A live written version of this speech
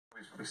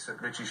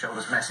Richie showed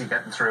us Messi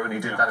getting through, and he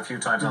did that a few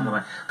times on the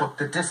way. But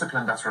the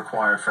discipline that's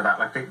required for that,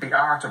 like the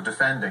art of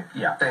defending,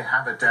 they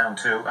have it down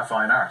to a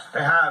fine art.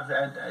 They have.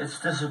 It's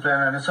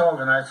discipline and it's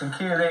organised. And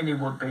Chiellini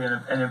would be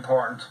an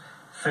important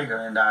figure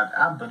in that,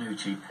 and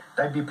Bonucci.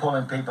 They'd be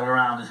pulling people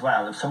around as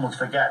well. If someone's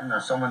forgetting or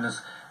someone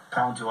is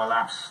prone to a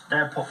lapse,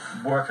 they're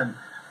working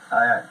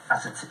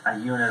as a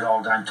unit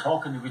all the time,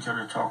 talking to each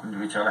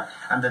other.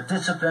 And the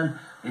discipline,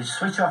 you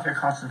switch off your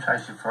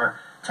concentration for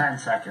 10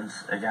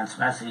 seconds against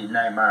Messi,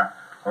 Neymar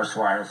or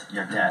Suarez,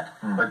 you're dead.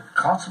 But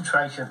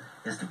concentration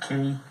is the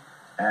key,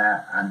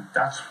 and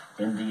that's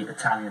in the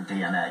Italian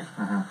DNA.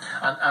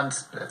 And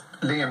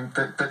Liam,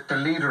 the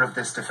leader of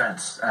this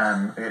defence,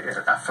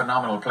 a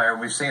phenomenal player.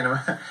 We've seen him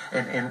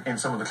in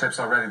some of the clips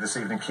already this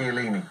evening,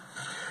 Chiellini.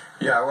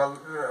 Yeah, well,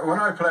 when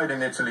I played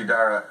in Italy,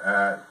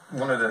 Dara,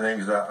 one of the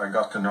things that I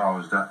got to know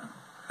is that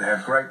they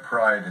have great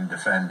pride in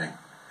defending.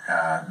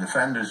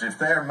 Defenders, if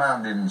their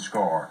man didn't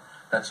score,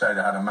 let's say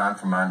they had a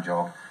man-for-man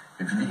job,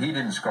 if he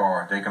didn't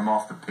score, they come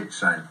off the pitch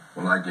saying,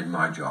 well, I did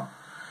my job.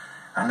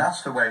 And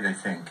that's the way they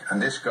think.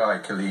 And this guy,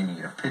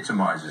 Chiellini,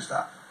 epitomises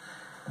that.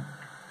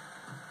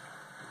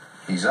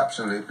 He's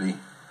absolutely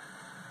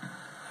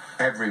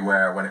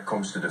everywhere when it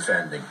comes to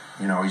defending.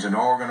 You know, he's an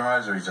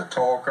organiser, he's a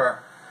talker,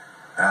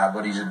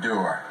 but he's a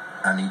doer.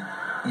 And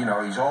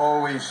he's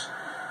always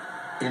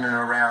in and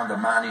around the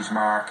man he's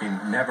marking,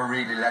 never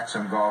really lets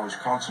him go. His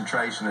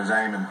concentration, as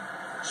Eamon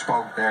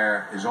spoke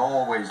there, is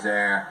always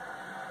there.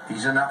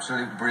 He's an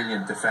absolute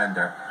brilliant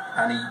defender,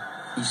 and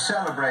he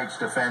celebrates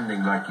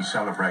defending like he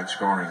celebrates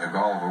scoring a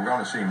goal. We're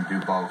going to see him do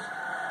both.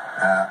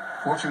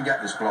 Watch him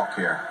get this block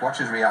here. Watch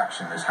his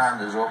reaction. His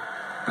hand is up.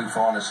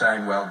 Buffon is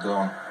saying well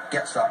done.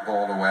 Gets that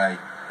ball away.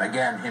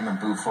 Again, him and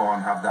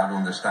Buffon have that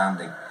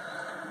understanding.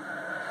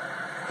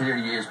 Here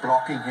he is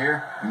blocking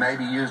here.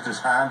 Maybe used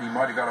his hand. He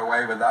might have got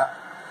away with that.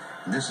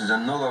 And this is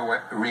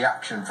another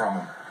reaction from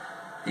him.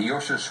 He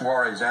ushers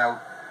Suarez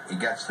out. He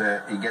gets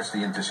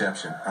the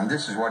interception, and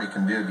this is what he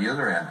can do at the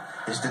other end.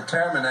 His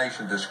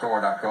determination to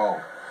score that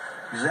goal.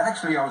 Because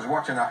actually, I was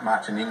watching that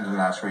match in England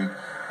last week,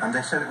 and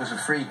they said it was a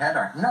free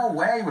header. No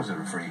way was it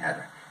a free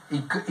header.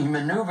 He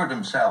manoeuvred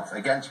himself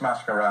against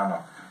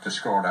Mascherano to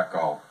score that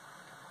goal.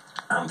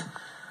 And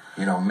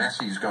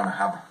Messi's going to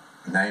have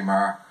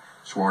Neymar,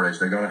 Suarez.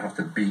 They're going to have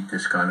to beat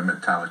this kind of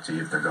mentality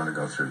if they're going to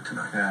go through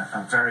tonight. Yeah,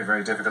 a very,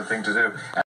 very difficult thing to do.